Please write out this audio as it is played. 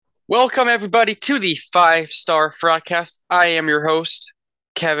Welcome, everybody, to the Five Star Broadcast. I am your host,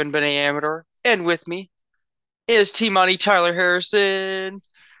 Kevin Benet Amador, and with me is T Money Tyler Harrison.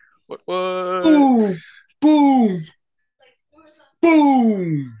 What? Boom, boom,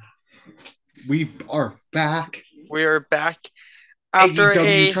 boom. We are back. We are back after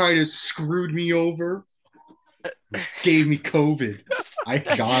AEW a. tried to screw me over, gave me COVID. I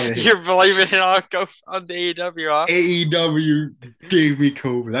got it. You're blaming it on the AEW, huh? AEW gave me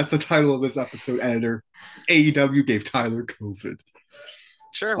COVID. That's the title of this episode, editor. AEW gave Tyler COVID.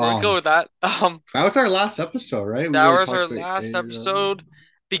 Sure, we're gonna go Um, with that. that was our last episode, right? We That already was our talked about last AEW. episode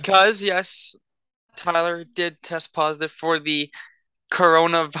because yes, Tyler did test positive for the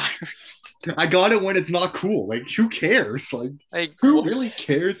coronavirus. I got it when it's not cool. Like, who cares? Like, Like who what? really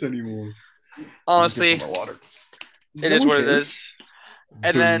cares anymore? Let me drink some Honestly, more water. it No is one what it cares. is.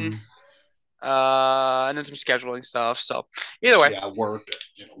 And then Boo. some scheduling stuff. So either way, Yeah, work,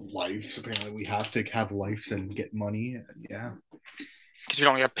 life. Apparently, we have to have lives and get money. And yeah, because we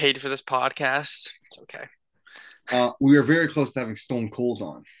don't get paid for this podcast, it's okay. we are very close to having Stone Cold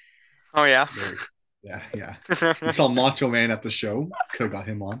on. Oh yeah. Very, yeah, yeah. We saw Macho Man at the show. Could have got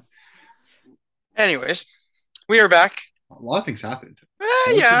him on. Anyways, we are back. A lot of things happened.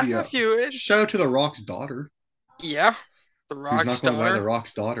 Shout out to Yeah, the a few. shout out to the Rock's daughter, Yeah, the who's Rock's not going by the daughter.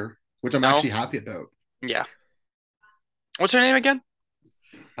 Rock's daughter, which I'm No, actually happy about. yeah. What's her name again?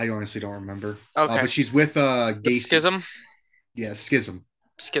 I honestly don't remember, Okay, but she's with the Gacy. Schism. Yeah, Schism,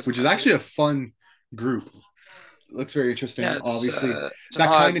 Schism. which is That's actually it. a fun group. It looks very Yeah, interesting. it's Obviously, it's an that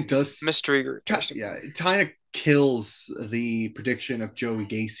kind odd of does mystery group, yeah, basically. it kind of kills the prediction of Joey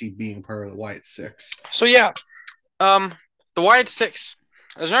Gacy being part of the Wyatt Six. So yeah, um, the Wyatt Six.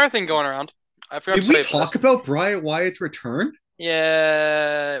 There's another thing going around. I forgot Did to tell we you for talk this. about Brian Wyatt's return?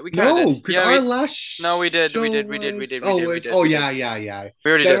 Yeah, we kind of did. No, because Yeah, our we. last No, we did. We show did. We did. We was did. We did. We did. oh We did. yeah, yeah, yeah.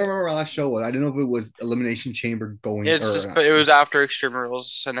 We already Because I did. remember our last show was I didn't know if it was Elimination Chamber going It's or just, but it was after Extreme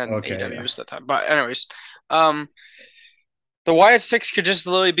Rules, and then okay, AEW yeah, was that time. But anyways, um, the Wyatt Six could just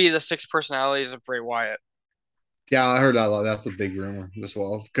literally be the six personalities of Bray Wyatt. yeah. I heard that a lot. That's a big rumor as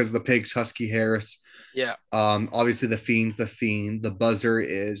well because the pigs, Husky Harris. Yeah, Obviously the Fiend's the Fiend. The Buzzer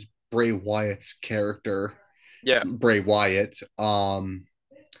is Bray Wyatt's character, yeah. Bray Wyatt.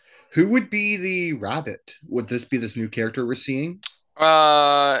 Who would be the rabbit? Would this be this new character we're seeing?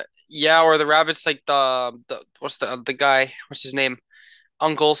 Yeah. Or the rabbits, like the what's the guy? What's his name?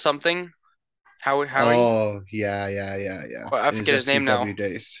 Uncle something. Howie. Oh, yeah, yeah, yeah, yeah. I In his forget his name now. FCW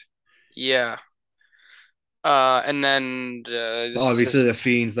days. Yeah. And then Obviously, the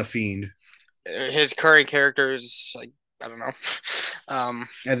Fiend's the Fiend. his current character is like I don't know. Um,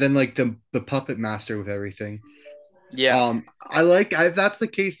 And then like the puppet master with everything. yeah, I like if that's the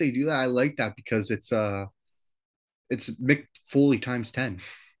case they do that. I like that because it's Mick Foley times 10.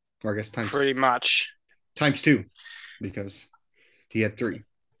 Or I guess pretty much. times two, because he had three.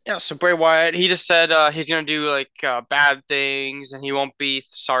 Yeah, so Bray Wyatt, he just said he's gonna do like bad things and he won't be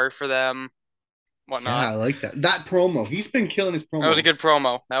sorry for them, Yeah, whatnot. I like that. That promo. He's been killing his That was a promos. good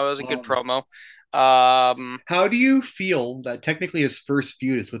promo. That was a good Um, promo. Um, how do you feel that technically his first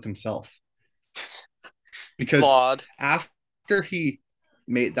feud is with himself? Because flawed. after he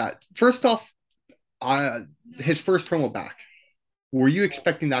made that, first off, uh, his first promo back, were you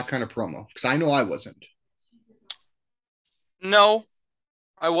expecting that kind of promo? Because I know I wasn't. No,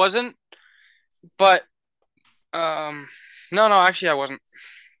 I wasn't. But um, no, actually, I wasn't.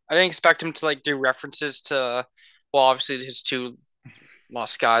 I didn't expect him to like do references to, well, obviously his two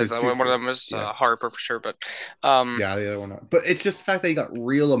lost guys. His two, One of them was yeah, Harper for sure, but um, yeah, the other one, not. But it's just the fact that he got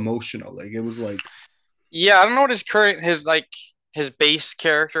real emotional. Like it was like, yeah, I don't know what his like his base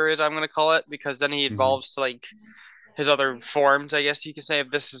character is. I'm gonna call it because then he mhm. evolves to like his other forms. I guess you could say if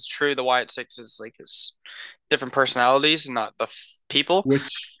this is true, the Wyatt Six is like his different personalities and not the people.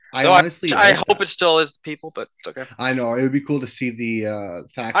 Which I Though honestly I like hope that. it still is the people, but it's okay. I know it would be cool to see the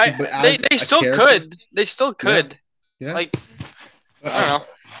faction, but as They a still character, could yeah, could yeah. like I Uh,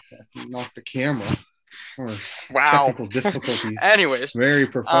 don't Knock the camera or know. Wow. technical difficulties. Anyways, Very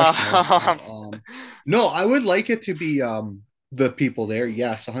professional. um, No, I would like it to be the people there.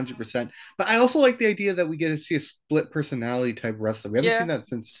 Yes, 100%. But I also like the idea that we get to see a split personality type wrestler. We haven't yeah. seen that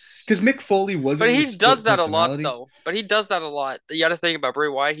since because Mick Foley But wasn't really he does split that a lot, personality. though. But he does that a lot. You got to think about Bray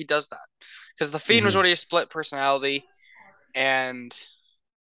Wyatt. He does that because the Fiend was Hmm. already a split personality, and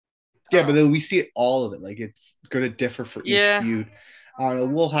I Yeah, don't but know. then we see all of it. Like it's going to differ for each Yeah, feud. I don't know.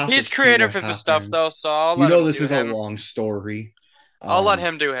 We'll have to he's see what creative with his stuff happens. though, so I'll You let know, him this do is a him. long story. I'll let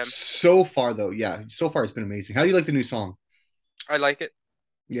him do him. So far though, yeah, so far it's been amazing. How do you like the new song? I like it.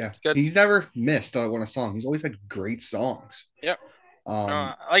 Yeah, It's good. he's never missed on a song. He's always had great songs. Yep.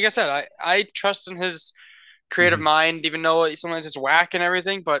 Um, Like I said, I trust in his creative mhm. mind, even though sometimes it's whack and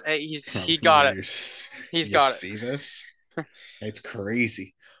everything. But hey, he got it. He's You got it. see this? It's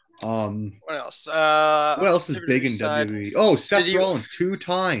crazy. Um, What else? what else is big WWE in side. WWE? Oh, Did Seth you? Rollins,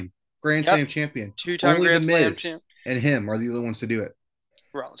 two-time Grand Yep, Slam champion. two-time Only The Grand Slam Miz champ. and him are the only ones to do it.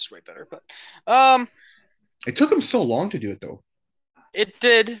 Rollins is way better, but um, It took him so long to do it, though. it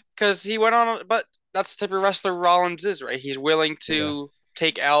did because he went on. But that's the type of wrestler Rollins is, right? He's willing Yeah, to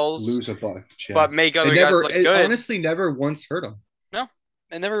take L's, lose a bunch. Yeah, but make other guys look it good. honestly never once hurt him. No,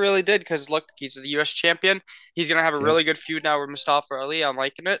 it never really did because look, he's the U.S. champion. He's gonna have a Yep. really good feud now with Mustafa Ali. I'm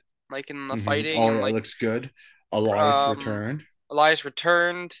liking it, liking the fighting. Oh I'm yeah, it like, looks good. Elias um, returned. Elias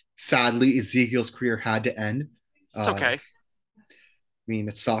returned. Sadly, Ezekiel's career had to end. It's I okay. mean,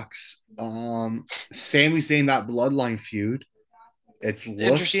 it sucks. Sami Zayn, that bloodline feud. It's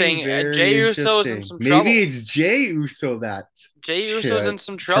looking Interesting. very Jey Uso's in interesting. some Maybe trouble. it's Jey Uso that Jey Uso's in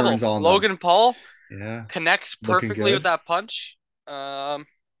some trouble. turns on them. Logan Paul Yeah, connects looking perfectly with good. that punch. Um,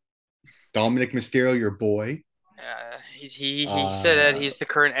 Dominic Mysterio, your boy. he said that Uh, he's the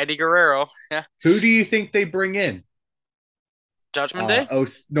current Eddie Guerrero. Yeah. who do you think they bring in? Judgment Day.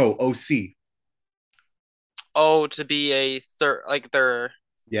 No, OC. Oh, to be a third, like their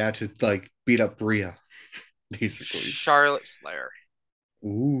Yeah, to like beat up Bria, basically. Charlotte Flair,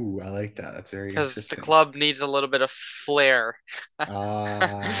 Ooh, I like that. That's very because the interesting. club needs a little bit of flair.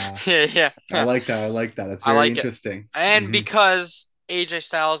 Ah, Yeah, yeah, I yeah. like that. I like that. That's I very like it. interesting. And because AJ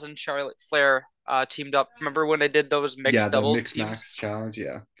Styles and Charlotte Flair teamed up. Remember when they did those Yeah, mixed the doubles mixed teams? max challenge.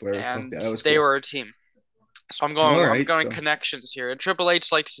 Yeah, whatever it's called. And Yeah, that was they cool. were a team. So All I'm right, going so connections here. And Triple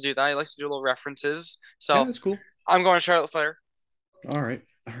H likes to do that. He likes to do little references. yeah, So that's cool. I'm going Charlotte Flair. All right.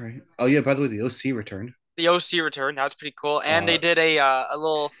 Oh yeah, by the way, the OC returned. The OC return. That's pretty cool. And they Uh, did a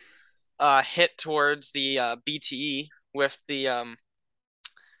little hit towards the BTE with the I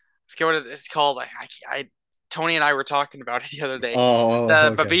forget what it's called. Tony and I were talking about it the other day.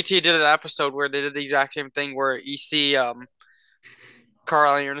 But okay. BTE did an episode where they did the exact same thing where you see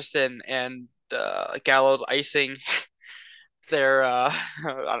Carl Anderson and Gallows icing their I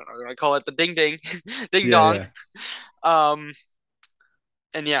don't know, I call it the ding ding ding Yeah, dong. yeah. Um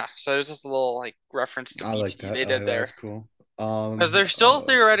and yeah, so there's just a little like reference to I like BTE that. they did there. That's cool. Because they're still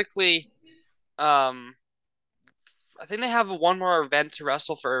theoretically um I think they have one more event to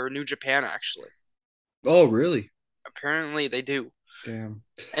wrestle for New Japan actually. oh really? Apparently they do. Damn.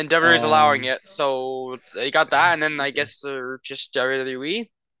 And WWE is allowing Um, it, so they got that, and then I guess they're just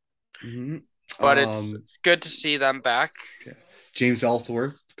WWE. mhm. But Um, it's good to see them back. yeah. James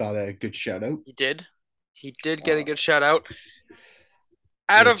Ellsworth got a good shout out, He did. He did get a uh, good shout out.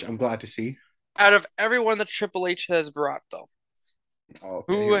 Out which of I'm glad to see. out of everyone that Triple H has brought, though,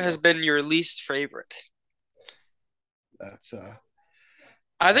 Okay, who here we has go. been your least favorite? That's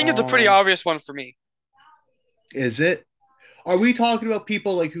I think it's a pretty um, obvious one for me. is it? Are we talking about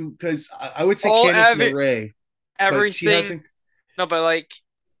people like who? Because I would say All Candice LeRae, but everything. No, but like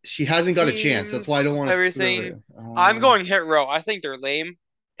she hasn't got a chance. That's why I don't teams, want to throw everything. her. I'm going Hit Row. I think they're lame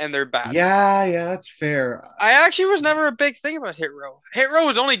and they're bad. Yeah, yeah, that's fair. I actually was never a big thing about Hit Row. Hit Row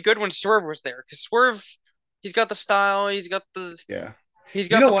was only good when Swerve was there because Swerve, he's got the style, Yeah, he's you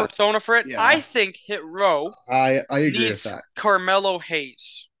got know the what? persona for it. Yeah, I think Hit Row I agree with needs that. Carmelo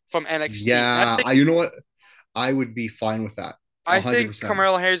Hayes from NXT, and Yeah, you know what? I would be fine with that. A I hundred think percent.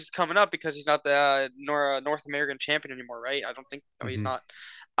 Carmelo Hayes is coming up because he's not the North American champion anymore, right? I don't think no, he's Mhm. not.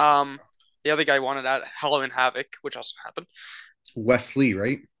 The other guy wanted that Halloween Havoc, which also happened. Wesley,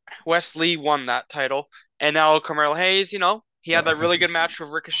 right? Wes Lee won that title, and now Carmelo Hayes, he had A that really hundred good percent. match with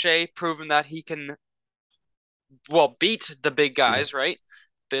Ricochet, proving that he can beat the big Yeah. guys, right?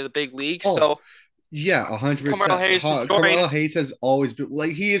 The big league. Oh, So yeah, a hundred Carmelo percent. Hayes to join, Carmelo Hayes has always been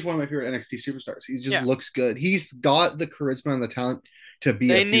like he is one of my favorite NXT superstars. He just yeah, looks good. He's got the charisma and the talent to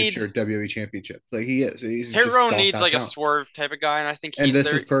be a they need future WWE championship. Like he is. He's just Hero got needs that like a talent. Swerve type of guy, and I think And he's this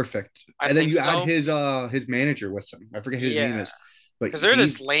there. is perfect. I And then think you add so. his manager with him. I forget who his name Yeah, is, but because they're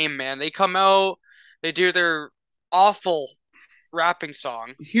this he's lame man. They come out, they do their awful rapping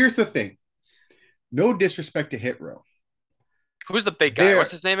song. here's the thing. No disrespect to Hit Row. Who's the big guy?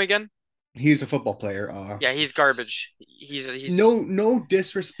 What's There his name again? he's a football player. Yeah, he's garbage. He's No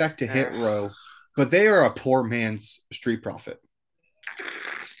disrespect to Hit Row, but they are a poor man's street profit.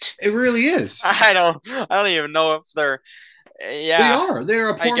 It really is. I don't even know if they're They yeah, are. They're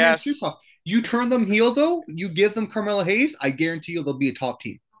a I poor man's street guess. profit. You turn them heel though, you give them Carmelo Hayes, I guarantee you they'll be a top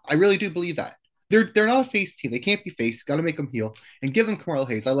team. I really do believe that. They're not a face team. They can't be face. Got to make them heel and give them Carmelo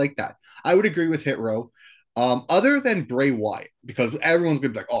Hayes. I like that. I would agree with Hit Row. Other than Bray Wyatt, because everyone's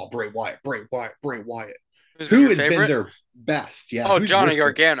gonna be like, "Oh, Bray Wyatt, Bray Wyatt, Bray Wyatt." Who's been Who your has been favorite? their best. Yeah, Oh, who's your Johnny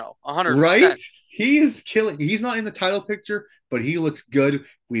favorite? Gargano, Right? 100%. He is killing. He's not in the title picture, but he looks good.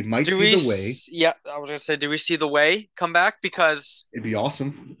 We might Do see we? the way. Yeah, I was gonna say, do we see the way come back? Because It'd be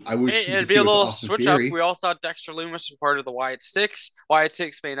awesome. I wish we it'd could be see a it with little Austin switch up. Theory. We all thought Dexter Loomis was part of the Wyatt Six. Wyatt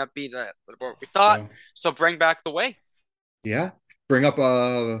Six may not be that what we thought. So So bring back the way. yeah, bring up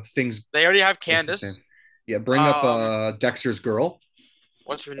things. They already have What's his name? Candace. Yeah, bring up Um, Dexter's girl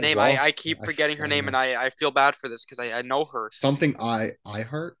what's her as name? well. I keep forgetting her I don't name, and know I feel bad for this because I know her. something. I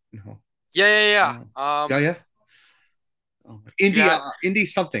heart no. Yeah. Yeah, yeah. Oh, You had Indie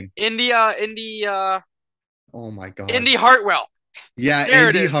something. India, Oh my God. Indy Hartwell. Yeah, There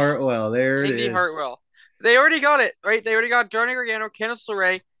it Indy is. Hartwell. There it Indy is. Hartwell. They already got it, right? They already got Johnny Gargano, Candice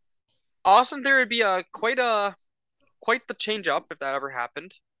LeRae. Austin there would be quite the change up if that ever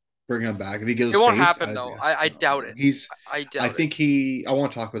happened. Bring him back if he It goes won't face. happen though. Yeah, I no, doubt no. it. He's. I I doubt it. think he. I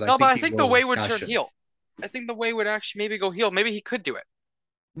want to talk with. I No, but think I he think the will way would cash turn in. heel. I think the way would actually maybe go heel. Maybe he could do it.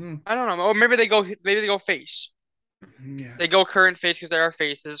 Hmm, I don't know. Or maybe they go face. yeah. They go current face because they are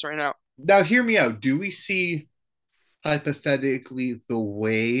faces right now. Now, hear me out. Do we see hypothetically the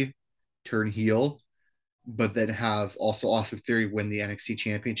way turn heel, but then have also Austin Theory win the NXT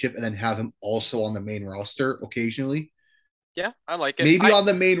Championship, and then have him also on the main roster occasionally? Yeah, I like it. Maybe on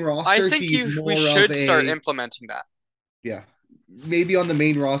the main I roster, think he's we more of should start a implementing that. yeah. Maybe on the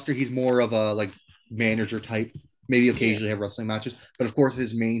main roster, he's more of a like manager type. Maybe Yeah. occasionally have wrestling matches, but of course,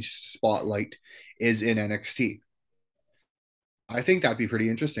 his main spotlight is in NXT. I think that'd be pretty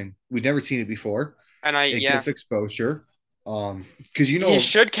interesting. We've never seen it before. And I It yeah. gets exposure. Because He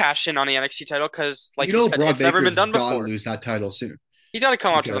should cash in on the NXT title because, like you said, Braun it's never been Baker's done got to before. lose that title soon. He's got to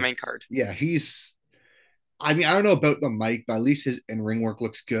come out to the main Because card. yeah, he's. I mean, I don't know about the mic, but at least his in ring work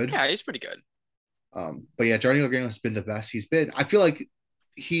looks good. Yeah, he's pretty good. But yeah, Johnny Gargano has been the best he's been. I feel like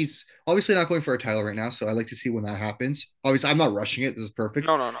he's obviously not going for a title right now, so I like to see when that happens. Obviously, I'm not rushing it. This is perfect.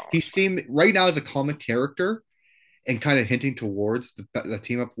 No, no, no. He seemed right now as a comic character and kind of hinting towards the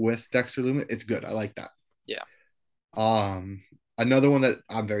team up with Dexter Lumis. It's good. I like that. Yeah. Another one that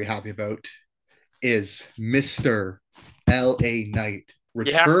I'm very happy about is Mr. LA Knight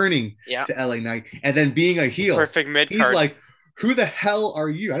Yeah. returning Yeah. to LA Knight and then being a heel. Perfect mid He's card. like, who the hell are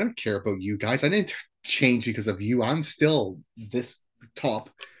you? I don't care about you guys. I didn't change because of you. I'm still this top.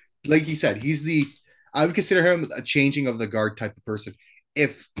 Like you said, I would consider him a changing of the guard type of person.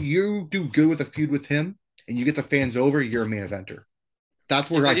 If you do good with a feud with him and you get the fans over, you're a main eventer. That's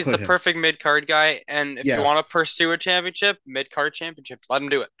where I He's put the him. perfect mid card guy, and if you Yeah. want to pursue a championship, mid card championship, let him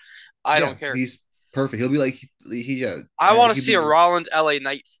do it. I Yeah. don't care. He's perfect. He'll be like, I want to he'd see a be, Rollins LA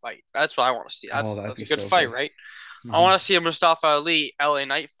Knight fight. That's what I want to see. oh, That's that'd that's be a good so fight, good. right? I Mhm. want to see a Mustafa Ali LA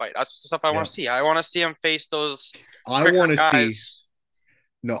Knight fight. That's the stuff I want Yeah. to see. I want to see him face those I quicker want to see, guys.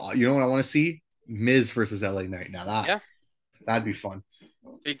 no, you know what I want to see? Miz versus LA Knight. Now Yeah, that'd be fun.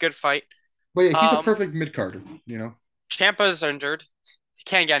 be a good fight. But yeah, he's a Um, perfect mid carder, you know? Ciampa's injured. He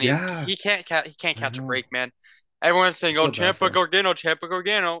can't get any. Yeah, He can't I catch a know. break, man. Everyone's I saying, "Oh, feel bad for Ciampa him. Gargano, Ciampa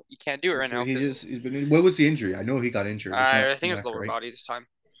Gargano." You can't do it right So now because he's been, what was the injury? I know he got injured. It's not I think it's neck, lower right? body this time.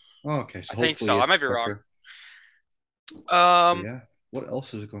 Oh, okay, so I think hopefully so. I it's might be wrong. quicker. So Um, yeah, what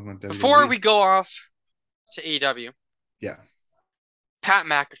else is going on before WWE? we go off to AEW, Yeah, Pat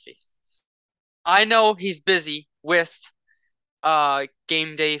McAfee. I know he's busy with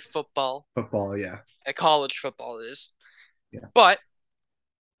game day football, football. Yeah, college football it is. yeah. But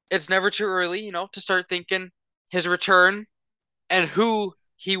it's never too early, to start thinking his return and who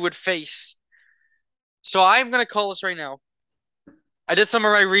he would face. So I'm gonna call this right now. I did some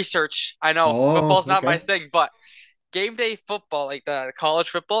of my research. I know Oh, football's not my okay. thing, but game day football, like the college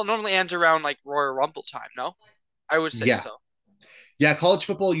football, normally ends around like Royal Rumble time, no? I would say Yeah, so. yeah. College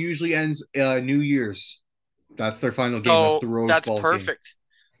football usually ends New Year's. That's their final game. That's So the Rose that's Bowl game. perfect.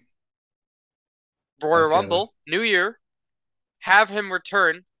 Royal That's yeah. Rumble, New Year, have him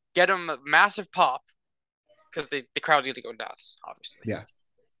return, get him a massive pop because the crowd's going to go nuts, obviously. Yeah.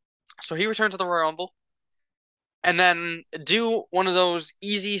 So he returned to the Royal Rumble and then do one of those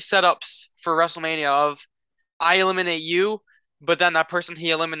easy setups for WrestleMania of I eliminate you, but then that person he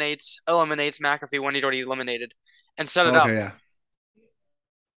eliminates McAfee when he'd already eliminated and set it up. Okay, yeah.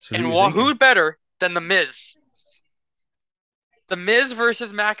 So who And are you thinking? who better than The Miz? The Miz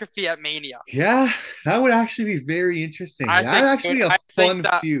versus McAfee at Mania. Yeah, that would actually be very interesting. I That'd think actually be a fun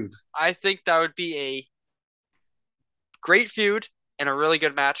feud. I think that would be a great feud and a really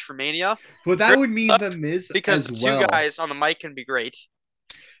good match for Mania. But that Great would mean the Miz because as the two well. guys on the mic can be great.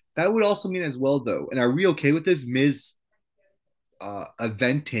 That would also mean as well, though. And are we okay with this Miz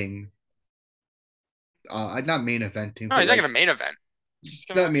eventing? Not main eventing, No, but he's not like going to main event. Just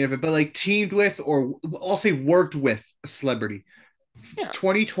That gonna, mean of it, but like teamed with, or I'll say worked with a celebrity. yeah.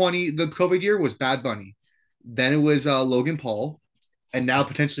 2020, the COVID year was Bad Bunny. Then it was Logan Paul, and now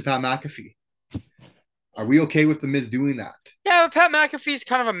potentially Pat McAfee. Are we okay with the Miz doing that? Yeah, but Pat McAfee's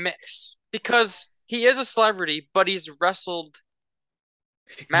kind of a mix because he is a celebrity, but he's wrestled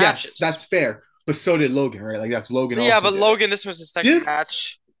Yes, matches. that's fair. But so did Logan, right? Like that's Logan Yeah, also but did it. Logan, this was his second Did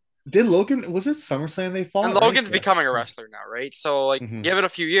match. did Logan, was it SummerSlam they And fought, right? Logan's Yes. becoming a wrestler now, right? So like Hmm. give it a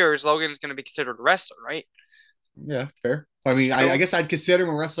few years, Logan's gonna be considered a wrestler, right? Yeah, fair. I It's mean, I true. guess I'd consider him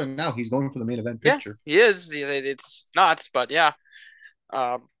a wrestler now. He's going for the main event Yeah, picture. he is. It's nuts, but yeah.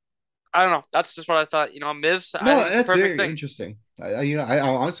 Um, I don't know. That's just what I thought. Miz, I No, think it's the that's perfect very thing. interesting. I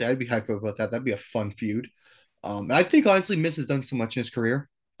honestly, I'd be hyped about that. That'd be a fun feud. I think honestly, Miz has done so much in his career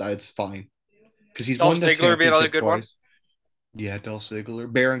that it's fine because he's Dolph won the Ziggler would be another championship good one. twice. Yeah, Dolph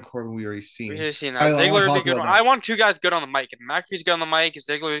Ziggler, Baron Corbin, we already We seen. should have seen that. I Ziggler want to would be a talk good about one. that. I want two guys good on the mic. And McAfee's good on the mic.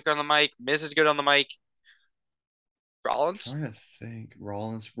 Ziggler's good on the mic. Miz is good on the mic. Rollins? Trying to think,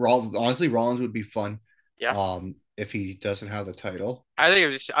 Rollins. Honestly, Rollins would be fun. Yeah. If he doesn't have the title, I think it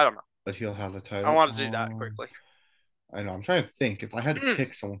was just, I don't know. but he'll have the I title. wanted to do that quickly. I know. I'm trying to think. If I had to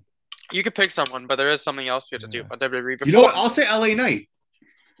pick someone, You could pick someone, but there is something else we have to do yeah. about WWE You know before. what? I'll say LA Knight.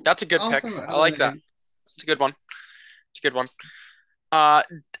 That's a good I'll pick. say I LA like that. Knight. It's a good one. It's a good one. Uh,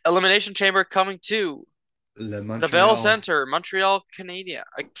 Elimination Chamber coming to Le the Bell Montreal Center, Montreal,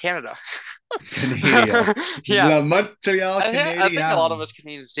 Canada. Canadian. Yeah, Le Montreal I think a lot of Canadian. us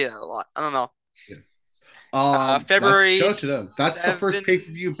Canadians say that a lot. I don't know. Yeah. That's February show to them. That's the first pay per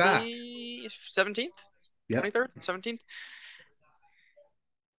view back. 17th, Yep. 23rd, 17th.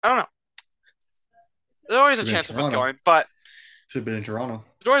 I don't know. There's always a Should have been in chance of us Toronto. going, but Should have been in Toronto.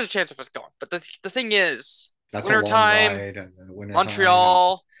 there's always a chance of us going. But the thing is, That's a long wintertime, ride and winter time and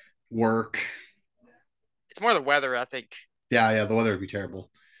Montreal. work. It's more the weather, I think. Yeah, the weather would be terrible.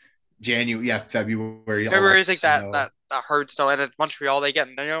 January, yeah, February, all that February, I think that snow. that that hurts though. And at Montreal, they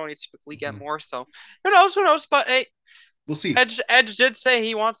only typically get Mhm. more. So who knows? Who knows? But hey, We'll see. Edge did say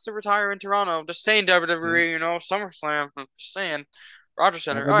he wants to retire in Toronto. Just saying Yeah, WWE, SummerSlam. I'm just saying. Rogers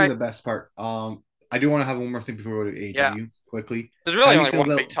that Center. All would be right. the best part. I do want to have one more thing before we go to Yeah. AEW quickly. There's How really do you only feel one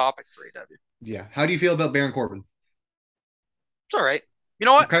big about topic for AEW. yeah? How do you feel about Baron Corbin? It's all right. You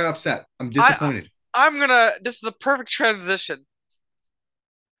know I'm what? kind of upset. I'm I disappointed. I'm gonna. This is the perfect transition.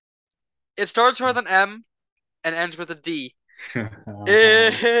 It starts with an M and ends with a D.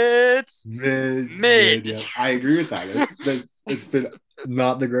 It's Mid, mid. yeah. I agree with that. It's been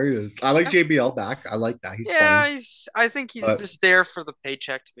not the greatest. I like JBL back. I like that. He's Yeah, funny. I think he's But just there for the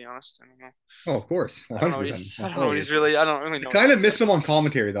paycheck. To be honest, I don't know. oh, of course, I don't know. 100%. I That's don't know. all What he he's is. really. I don't really I know what kind he's of doing. miss him on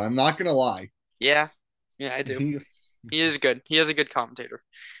commentary though. I'm not gonna lie. Yeah, yeah, I do. He, He is good. He is a good commentator.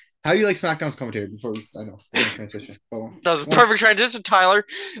 how do you like SmackDown's commentary? Before I know we're gonna transition. But That was a perfect transition, Tyler.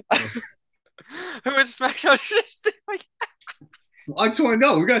 Who is SmackDown? I just want to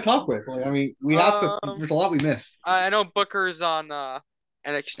know. We gotta talk with. Like, I mean, we have to. um, There's a lot we missed. I know Booker's on NXT.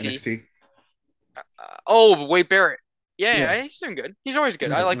 NXT. Oh, Wade Barrett. Yeah, Yeah. yeah, he's doing good. He's always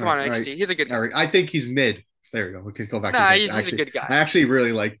good. All I right, like all him on right, all right, NXT. He's a good guy. all right. I think he's mid. There we go. We can go back to Nah, things. he's a good guy. I actually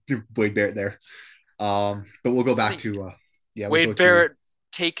really like Wade Barrett there. But we'll go back to yeah, we'll go Wade to Barrett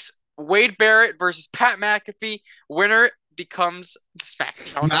takes Wade Barrett versus Pat McAfee. Winner becomes the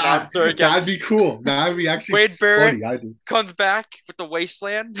SmackDown announcer again. that'd be cool. That'd be actually Wade Barrett funny. I do. comes back with the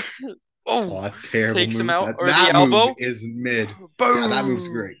wasteland. Oh, Oh, a terrible takes move. him out That, or that the move elbow. is mid. Yeah, that move's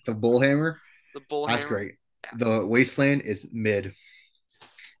Boom. great. The bullhammer, The bull that's hammer. great. The wasteland is mid.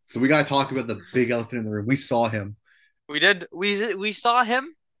 So we gotta talk about the big elephant in the room. We saw him. We did. We saw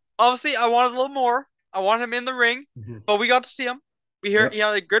him. Obviously, I wanted a little more. I want him in the ring, Mhm. but we got to see him. We hear Yep. he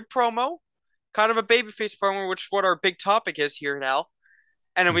had a good promo, kind of a babyface promo, which is what our big topic is here now.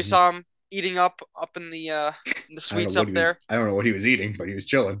 And then we Mhm. saw him eating up in the suites up there. I don't know what he was eating, but he was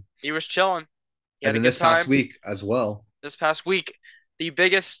chilling. He was chilling. He And had a then good this past time. week as well. This past week, the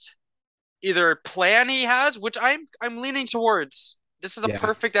biggest either plan he has, which I'm leaning towards. This is a Yeah.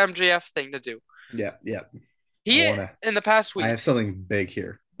 perfect MJF thing to do. Yeah, yeah. He wanna in the past I week, have something big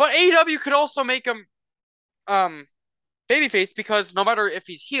here. but AEW could also make him um babyface because no matter if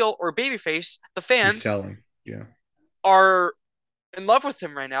he's heel or babyface, the He's fans selling. Yeah. are in love with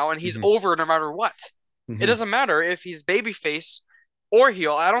him right now, and he's Mhm. over no matter what. It Mhm. doesn't matter if he's babyface or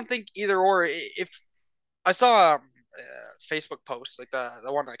heel. I don't think either or. If I saw a Facebook post, like the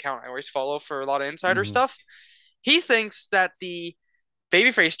one account I always follow for a lot of insider Mhm. stuff, he thinks that the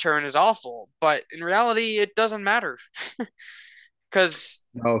babyface turn is awful, but in reality, it doesn't matter because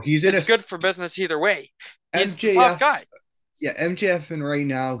No, he's in a it's good for business either way. He's the tough MJF. guy. Yeah, MJF, and right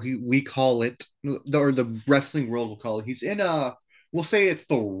now we call it, or the wrestling world will call it. He's in a we'll say it's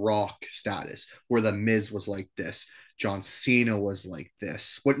the Rock status, where the Miz was like this, John Cena was like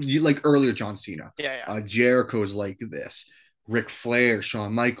this. What you like earlier, John Cena, Yeah, yeah. Jericho's like this, Ric Flair,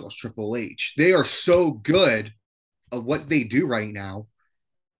 Shawn Michaels, Triple H. They are so good at what they do right now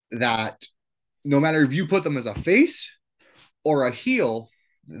that no matter if you put them as a face or a heel,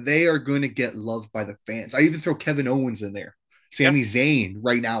 they are going to get loved by the fans. I even throw Kevin Owens in there. Yeah. Sami Zayn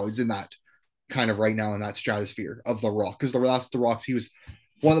right now is in that kind of right now in that stratosphere of The Rock because the last The Rocks, he was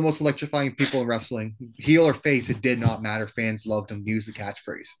one of the most electrifying people in wrestling. Heel or face, it did not matter. Fans loved him. Use the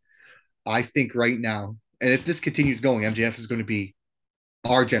catchphrase. I think right now, and if this continues going, MJF is going to be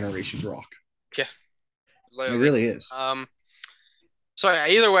our generation's Rock. Yeah. It Literally. really is. So yeah,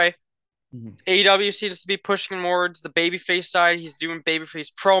 either way, Mhm. AEW seems to be pushing towards the babyface side. He's doing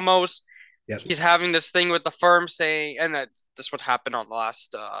babyface promos. Yep. He's having this thing with the firm saying, and that's what happened on the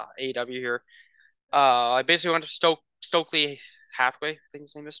last AEW here. I basically went to Stokely Hathaway, I think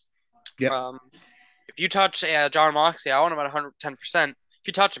his name is. Yep. Um, if you touch John Moxley, I want him at 110%. If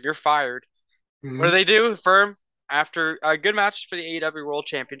you touch him, you're fired. What do Mhm. they do? Firm, after a good match for the AEW World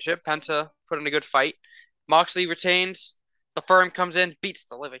Championship, Penta put in a good fight. Moxley retains. The firm comes in, beats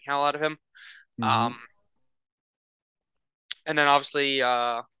the living hell out of him. Mhm. Um, and then obviously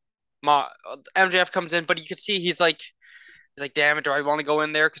MJF comes in, but you can see he's like, damn it, do I want to go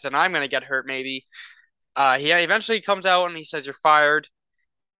in there? Because then I'm gonna get hurt maybe. He eventually comes out and he says you're fired.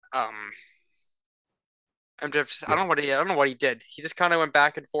 Um, MJF, Yeah. I don't know what he did. He just kind of went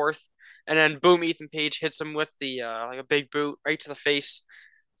back and forth, and then boom, Ethan Page hits him with the like a big boot right to the face.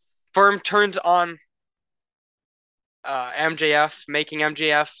 Firm turns on MJF, making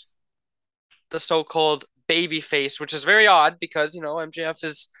MJF the so-called baby face, which is very odd because MJF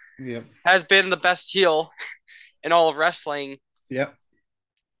Yep. has been the best heel in all of wrestling Yep.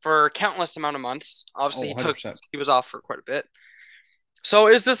 for countless amount of months. Oh, Obviously, 100%. he was off for quite a bit. So,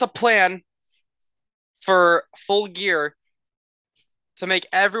 is this a plan for Full Gear to make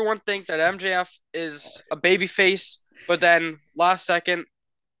everyone think that MJF is a baby face, but then last second,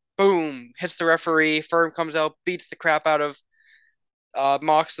 boom, hits the referee, Firm comes out, beats the crap out of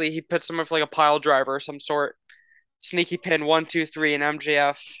Moxley. He puts him with like a pile driver of some sort. Sneaky pin 1, 2, 3, and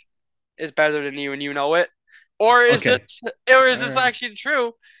MJF is better than you, and you know it. Or is Okay. it? Or is All this right. actually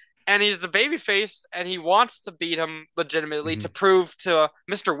true? And he's the babyface, and he wants to beat him legitimately to Mhm. prove to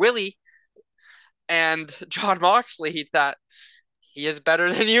Mr. Willie and John Moxley that he is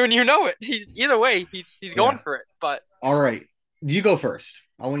better than you, and you know it. Either way, he's going Yeah. for it. But All right. You go first.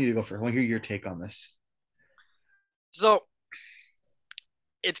 I want you to go first. I want to hear your take on this. so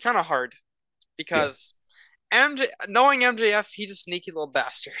it's kind of hard Yeah. because knowing MJF, he's a sneaky little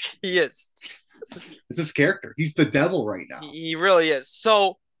bastard. He is. It's his character. He's the devil right now. He really is.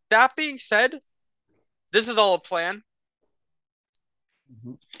 So that being said, this is all a plan,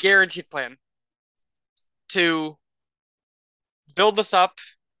 Mhm. guaranteed plan to build this up.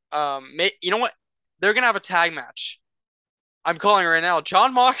 You know what? They're gonna have a tag match. I'm calling it right now.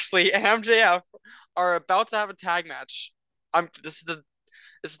 John Moxley and MJF are about to have a tag match. I'm. This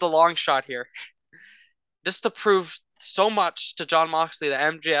is the long shot here. This to prove so much to John Moxley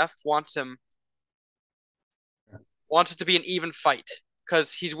that MJF wants it to be an even fight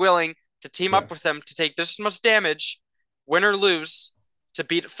because he's willing to team Yeah. up with them to take this much damage, win or lose, to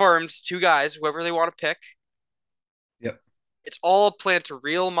beat Firms, two guys, whoever they want to pick. Yep. It's all a plan to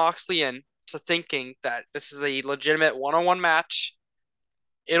reel Moxley in to thinking that this is a legitimate one-on-one match.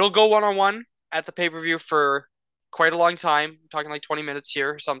 It'll go one-on-one at the pay-per-view for quite a long time. I'm talking like 20 minutes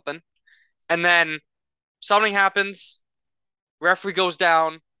here or something. And then something happens, referee goes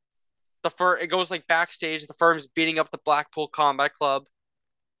down, it goes like backstage, the firm's beating up the Blackpool Combat Club.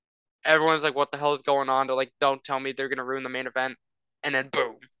 Everyone's like, what the hell is going on? They're like, don't tell me they're gonna ruin the main event. And then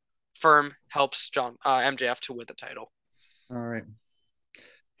boom, firm helps MJF to win the title. All right.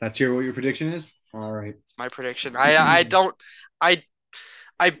 That's what your prediction is? All right. It's my prediction. I don't I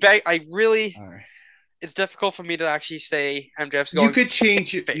I beg I really All right. it's difficult for me to actually say MJF's You going could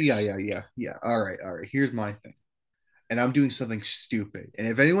change it. Yeah, face. yeah, yeah, yeah. All right, all right. Here's my thing. And I'm doing something stupid. And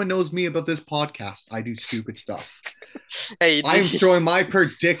if anyone knows me about this podcast, I do stupid stuff. Hey, I am throwing my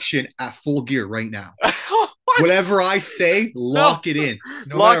prediction at Full Gear right now. what? Whatever I say, No, lock it in.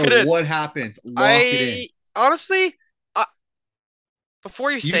 No lock it matter in. what happens, lock it in. I honestly, uh,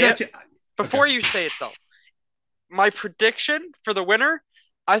 before you You say got it, to. Okay. before you say it though, my prediction for the winner,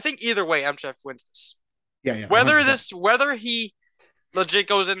 I think either way, MJF wins this. Yeah, yeah, 100%. Whether he legit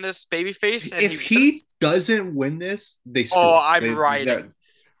goes in this babyface and he If wins, he doesn't win this, they oh, screw up. I'm riding.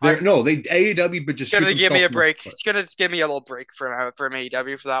 They're no, they AEW, but just shoot Gonna give me themselves a in the break. foot. It's gonna just give me a little break from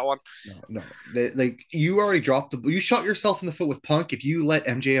AEW for that one. No. Like you already dropped you shot yourself in the foot with Punk. If you let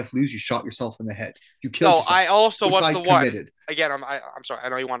MJF lose, you shot yourself in the head. You killed No, I yourself. also was the Suicide one. committed. Again, I'm sorry. I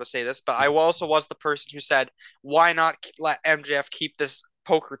know you want to say this, but I also was the person who said, "Why not let MJF keep this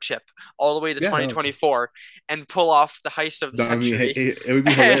poker chip all the way to Yeah, no, 2024 and pull off the heist of the no. I mean, century it would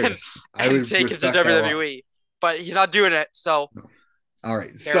be and hilarious. I would take it to respect that a lot. WWE?" But he's not doing it, so No. All right,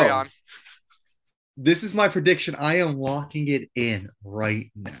 carry so on. this is my prediction. I am locking it in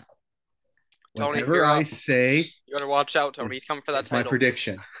right now. Tony, Whatever you're I up. say You gotta watch out, Tony. He's coming for that is my title.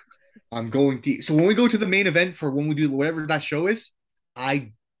 prediction. I'm going to. So when we go to the main event for when we do whatever that show is,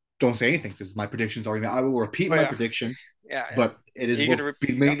 I don't say anything because my prediction's already made. I will repeat Oh my yeah, prediction, yeah. but it is You could will be repeat.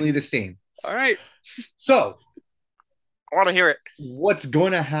 Yeah. mainly the same. All right, So I want to hear it. what's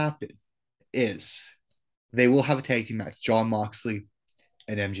going to happen is they will have a tag team match. John Moxley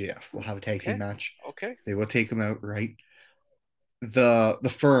and MJF will have a tag team Okay, match. okay. They will take them out, right?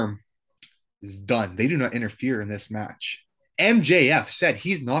 The firm is done. They do not interfere in this match. MJF said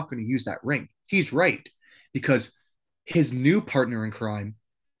he's not going to use that ring. He's right because his new partner in crime,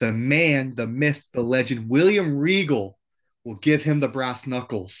 the man, the myth, the legend, William Regal, will give him the brass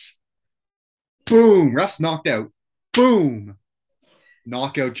knuckles. Boom. Ref's knocked out. Boom.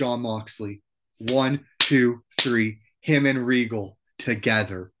 Knockout John Moxley. 1, 2, 3. Him and Regal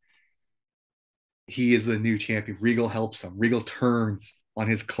together. He is the new champion. Regal helps him. Regal turns on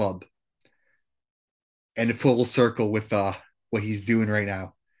his club. And a full circle with what he's doing right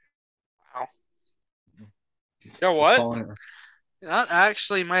now. Wow. You know what? That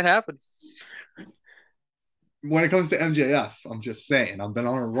actually might happen. When it comes to MJF, I'm just saying, I've been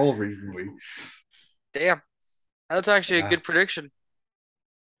on a roll recently. Damn, that's actually a Yeah. good prediction.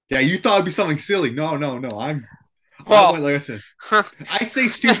 Yeah, you thought it'd be something silly. No. I Well, went, like I said, I say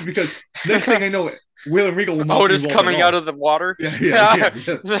stupid because next thing I know, Will and Regal will not be Otis involved coming at out all. of the water. Yeah.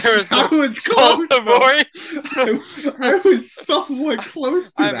 There was I was Salt close. Boy. I was somewhat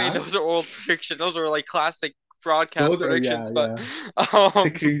close to I mean, that. those are old predictions. Those are like classic broadcast Those are predictions. But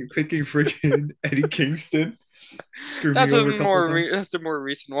um, picking freaking Eddie Kingston. Screw me that's a over a couple of times. that's a more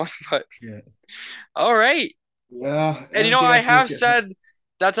recent one. But Yeah. all right, Yeah. and you know, I MJF will have get said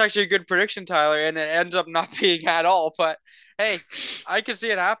that's actually a good prediction, Tyler, and it ends up not being at all. But hey, I can see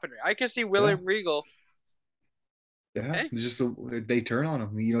it happening. I can see yeah. William Regal. Yeah, Hey, just they turn on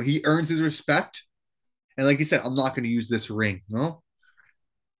him. You know, he earns his respect. And like you said, I'm not going to use this ring. No,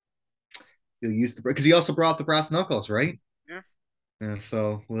 he'll use the because he also brought the brass knuckles, right? yeah. And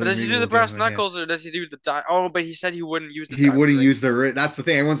so But William does he Regal do the will give brass him a hand. knuckles or does he do the di Oh, but he said he wouldn't use the He diamond wouldn't ring. use the ring. That's the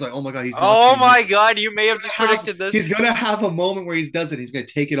thing. Everyone's like, "Oh my god, he's not Oh going to use my it." God, you may have just predicted He's this. gonna have a moment where he does it. He's gonna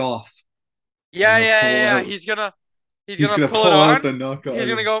take it off and Yeah, he'll yeah, pull yeah, yeah. out. He's He's gonna gonna pull it pull out on. the knuckle. He's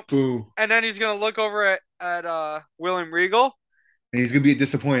gonna go, Boom, and then he's gonna look over at William Regal, and he's gonna be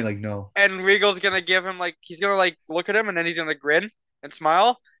disappointed. Like, no, and Regal's gonna give him like he's gonna like look at him, and then he's gonna grin and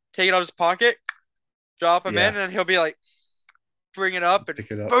smile, take it out of his pocket, drop him in, yeah, and then he'll be like, bring it up, and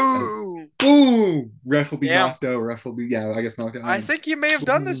pick it up. boom. Boom! Ref will be Damn. knocked out. Ref will be I guess knocked I out. think you may have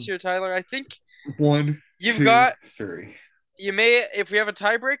done this Boom. here, Tyler. I think 1, you've 2, got 3. you may if we have a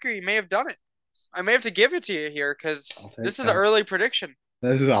tiebreaker, you may have done it. I may have to give it to you here because I'll take this is an that. early prediction.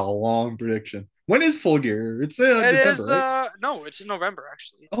 This is a long prediction. When is Full Gear? It's It December, is right? No, it's in November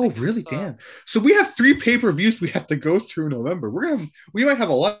actually. I Oh, think really? it's Damn. So we have 3 pay-per-views we have to go through in November. We might have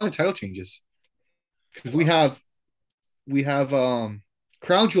a lot of title changes because we have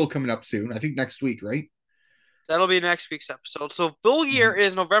Crown Jewel coming up soon. I think next week, right? that'll be next week's episode. So Full Gear Mhm.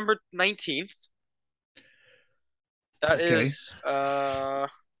 is November 19th. That Okay. is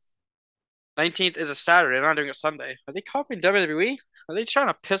 19th is a Saturday. I'm not doing a Sunday. Are they copying WWE? Are they trying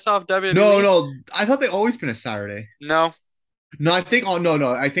to piss off WWE? No. I thought they always been a Saturday. No. No, I think. Oh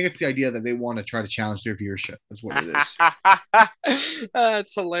no. I think it's the idea that they want to try to challenge their viewership. That's what it is.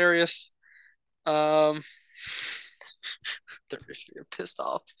 That's hilarious. Um, they're just getting pissed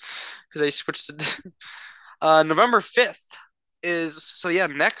off because they switched to November 5th is so yeah,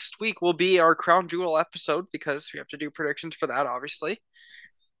 next week will be our Crown Jewel episode because we have to do predictions for that, obviously.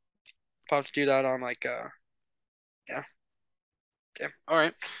 We'll have to do that on like yeah. Okay. All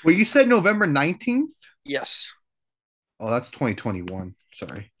right. Well, you said November 19th. Yes. Oh, that's 2021.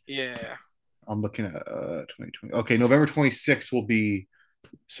 Sorry. Yeah. I'm looking at 2020. Okay, November 26th will be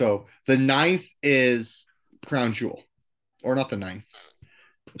so the 9th is Crown Jewel. Or not the 9th.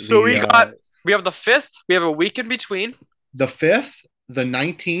 So we have the 5th, we have a week in between. The 5th, the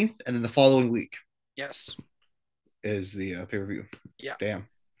 19th, and then the following week Yes. is the pay-per-view. Yeah. Damn.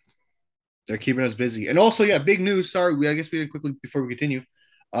 They're keeping us busy. And also, yeah, big news. Sorry, I guess we did quickly before we continue.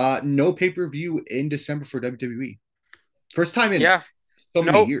 No pay-per-view in December for WWE. First time in Yeah. so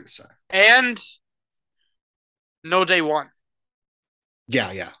many No. years. And no day one.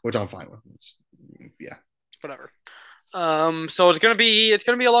 Yeah, yeah, which I'm fine with. Yeah, Whatever. So it's gonna be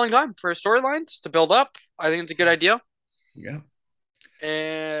a long time for storylines to build up. I think it's a good idea. yeah.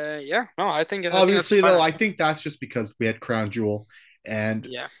 Yeah, no, I think that's a Obviously, fine though, I idea. think that's just because we had Crown Jewel and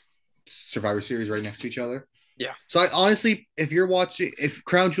Yeah, Survivor Series right next to each other. yeah, So I honestly, if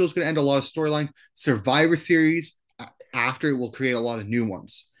Crown Jewel is going to end a lot of storylines, Survivor Series after will create a lot of new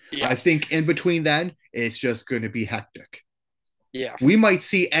ones. yeah, I think in between then, it's just going to be hectic. yeah. We might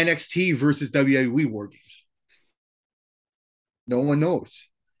see NXT versus WWE War Games. No one knows.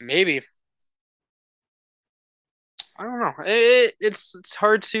 Maybe. I don't know. It's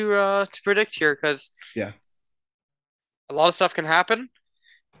hard to predict here because Yeah. a lot of stuff can happen.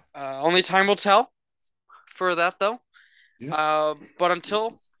 Only time will tell for that though. Yeah. But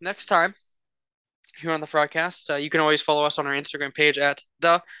until next time here on the broadcast, you can always follow us on our Instagram page at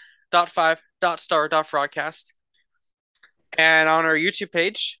the.5.star.broadcast and on our YouTube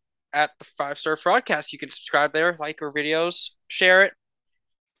page at the 5 Star Broadcast. You can subscribe there, like our videos, share it,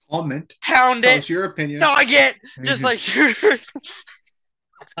 Comment. pound Tell it, us your opinion. dog it, just like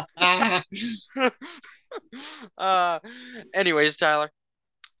uh anyways, Tyler,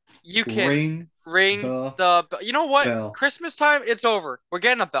 you can Ring ring the the you know what? bell. Christmas time, it's over. We're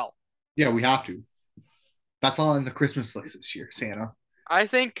getting a bell. Yeah, we have to. That's on the Christmas list this year, Santa. I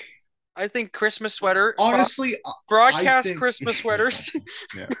think I think Christmas sweater Honestly, I broadcast think Christmas sweaters.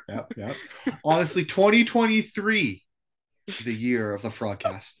 yeah, yeah, yeah. Honestly, 2023, the year of the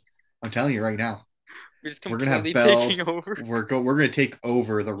broadcast. I'm telling you right now, We're just we're gonna have completely bells. taking over. We're gonna take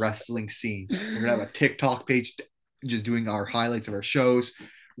over the wrestling scene. We're gonna have a TikTok page just doing our highlights of our shows.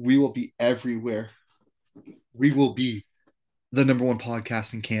 We will be everywhere. We will be the number one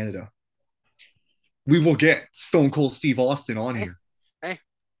podcast in Canada. We will get Stone Cold Steve Austin on Hey, here. hey,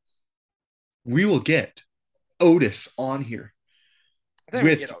 We will get Otis on here I think we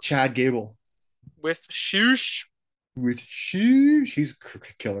can get with Otis Chad Gable. with Shoosh. With she's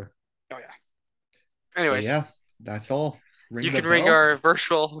killer. Oh yeah. But Anyways, yeah, that's all. you Ring the can ring bell. our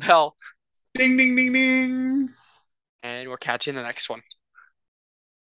virtual bell, Ding ding ding ding. and we'll catch you in the next one.